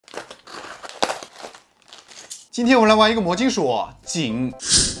今天我们来玩一个魔晶锁井，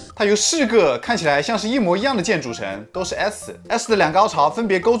它由4个看起来像是一模一样的键组成，都是 S 的2个凹槽分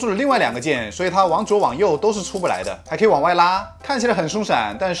别勾住了另外2个键，所以它往左往右都是出不来的，还可以往外拉，看起来很松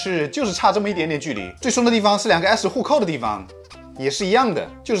散，但是就是差这么一点点距离。最松的地方是2个 S 互扣的地方，也是一样的，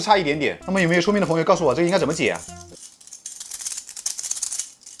就是差一点点。那么有没有聪明的朋友告诉我这个应该怎么解啊？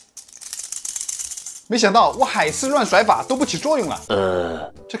没想到我海丝乱甩法都不起作用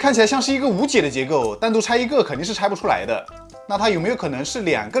了。这看起来像是一个无解的结构，单独拆一个肯定是拆不出来的。那它有没有可能是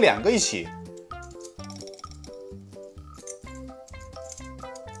2个一起？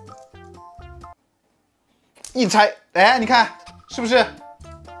一拆，哎，你看是不是？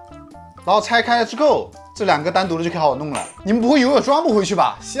然后拆开了之后，这2个单独的就可以好好弄了。你们不会以为我装不回去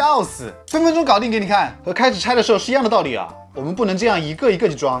吧？笑死，分分钟搞定给你看。和开始拆的时候是一样的道理啊。我们不能这样一个一个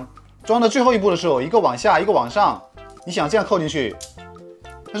去装。装到最后一步的时候，一个往下，一个往上，你想这样扣进去，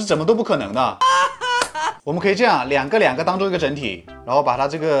那是怎么都不可能的。我们可以这样2个当做一个整体，然后把它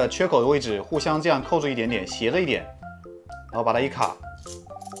这个缺口的位置互相这样扣住一点点，斜着一点，然后把它一卡，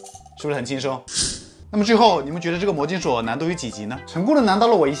是不是很轻松？那么最后你们觉得这个魔晶锁难度有几级呢？成功的难到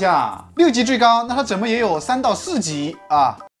了我一下，6级最高，那它怎么也有3到4级啊？